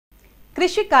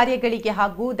ಕೃಷಿ ಕಾರ್ಯಗಳಿಗೆ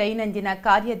ಹಾಗೂ ದೈನಂದಿನ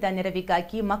ಕಾರ್ಯದ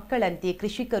ನೆರವಿಗಾಗಿ ಮಕ್ಕಳಂತೆ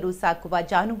ಕೃಷಿಕರು ಸಾಕುವ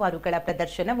ಜಾನುವಾರುಗಳ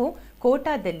ಪ್ರದರ್ಶನವು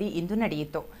ಕೋಟಾದಲ್ಲಿ ಇಂದು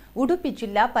ನಡೆಯಿತು. ಉಡುಪಿ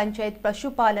ಜಿಲ್ಲಾ ಪಂಚಾಯತ್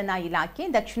ಪಶುಪಾಲನಾ ಇಲಾಖೆ,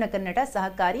 ದಕ್ಷಿಣ ಕನ್ನಡ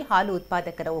ಸಹಕಾರಿ ಹಾಲು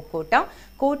ಉತ್ಪಾದಕರ ಒಕ್ಕೂಟ,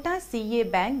 ಕೋಟಾ ಸಿಎ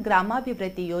ಬ್ಯಾಂಕ್,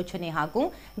 ಗ್ರಾಮಾಭಿವೃದ್ಧಿ ಯೋಜನೆ ಹಾಗೂ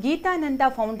ಗೀತಾನಂದ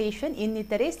ಫೌಂಡೇಶನ್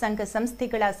ಇನ್ನಿತರೆ ಸಂಘ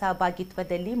ಸಂಸ್ಥೆಗಳ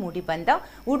ಸಹಭಾಗಿತ್ವದಲ್ಲಿ ಮೂಡಿಬಂದ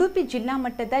ಉಡುಪಿ ಜಿಲ್ಲಾ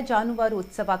ಮಟ್ಟದ ಜಾನುವಾರು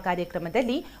ಉತ್ಸವ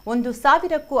ಕಾರ್ಯಕ್ರಮದಲ್ಲಿ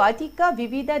 1,000ಕ್ಕೂ ಅಧಿಕ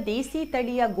ವಿವಿಧ ದೇಸಿ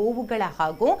ತಳಿಯ ಗೋವುಗಳ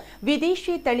ಹಾಗೂ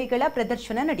ವಿದೇಶಿ ತಳಿಗಳ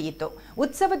ಪ್ರದರ್ಶನ ನಡೆಯಿತು.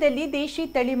 ಉತ್ಸವದಲ್ಲಿ ದೇಶಿ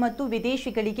ತಳಿ ಮತ್ತು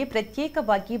ವಿದೇಶಿಗಳಿಗೆ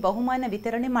ಪ್ರತ್ಯೇಕವಾಗಿ ಬಹುಮಾನ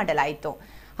ವಿತರಣೆ ಮಾಡಲಾಯಿತು.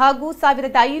 ಹಾಗೂ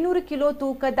 1500 ಕಿಲೋ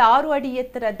ತೂಕದ 6 ಅಡಿ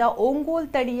ಎತ್ತರದ ಓಂಗೋಲ್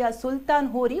ತಳಿಯ ಸುಲ್ತಾನ್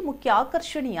ಹೋರಿ ಮುಖ್ಯ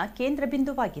ಆಕರ್ಷಣೆಯ ಕೇಂದ್ರ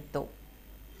ಬಿಂದುವಾಗಿತ್ತು.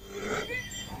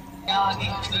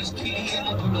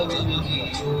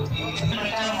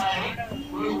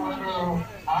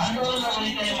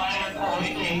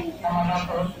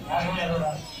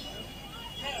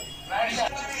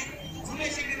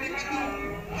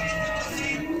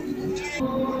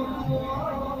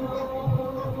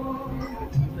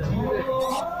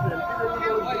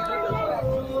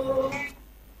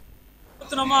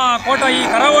 ನಮ್ಮ ಕೋಟ ಈ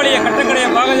ಕರಾವಳಿಯ ಕಟ್ಟಕಡೆಯ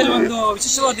ಭಾಗದಲ್ಲಿ ಒಂದು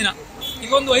ವಿಶೇಷವಾದ ದಿನ.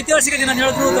 ಇದೊಂದು ಐತಿಹಾಸಿಕ ದಿನ ಅಂತ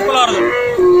ಹೇಳಿದ್ರು ತಪ್ಪಲಾರದು.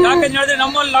 ಯಾಕೆಂತ ಹೇಳಿದ್ರೆ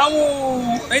ನಮ್ಮಲ್ಲಿ ನಾವು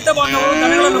ರೈತ ಬಾಂಧವರು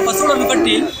ದನಗಳನ್ನು ಹಸುಗಳನ್ನು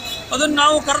ಕಟ್ಟಿ ಅದನ್ನು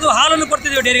ನಾವು ಕರೆದು ಹಾಲನ್ನು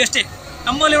ಕೊಡ್ತಿದ್ದೇವೆ ಡೈರಿಗೆ ಅಷ್ಟೇ.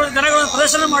 ನಮ್ಮಲ್ಲಿ ದನಗಳನ್ನು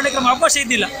ಪ್ರದರ್ಶನ ಮಾಡಲಿಕ್ಕೆ ನಮ್ಮ ಅವಕಾಶ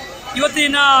ಇದ್ದಿಲ್ಲ.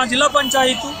 ಇವತ್ತಿನ ಜಿಲ್ಲಾ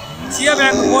ಪಂಚಾಯಿತು, ಸಿಎ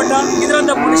ಬ್ಯಾಂಕ್, ಕೋಟ,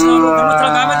 ಇದರಂತ ಫೌಂಡೇಶನ್ ಅವರು, ಧರ್ಮಸ್ಥಳ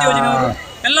ಗ್ರಾಮಾಭಿವೃದ್ಧಿ ಯೋಜನೆಯವರು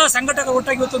ಎಲ್ಲ ಸಂಘಟಕರು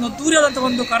ಒಟ್ಟಾಗಿ ಇವತ್ತೊಂದು ಅದ್ದೂರಿಯಾದಂಥ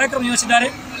ಒಂದು ಕಾರ್ಯಕ್ರಮ ನಡೆಸಿದ್ದಾರೆ.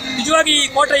 ನಿಜವಾಗಿ ಈ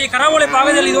ಕೋಟ ಈ ಕರಾವಳಿ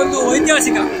ಭಾಗದಲ್ಲಿ ಇದೊಂದು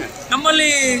ಐತಿಹಾಸಿಕ. ನಮ್ಮಲ್ಲಿ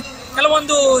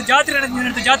ಕೆಲವೊಂದು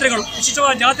ಜಾತ್ರೆಗಳು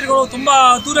ವಿಶಿಷ್ಟವಾದ ಜಾತ್ರೆಗಳು ತುಂಬ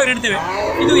ದೂರ ನಡೀತೇವೆ.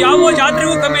 ಇದು ಯಾವ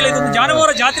ಜಾತ್ರೆಗೂ ಕಮ್ಮಿ ಇಲ್ಲ. ಇದೊಂದು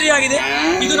ಜಾನುವಾರು ಜಾತ್ರೆಯಾಗಿದೆ.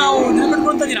 ಇದು ನಾವು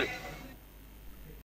ನೆನಪಿಟ್ಕೊಂತ ದಿನ.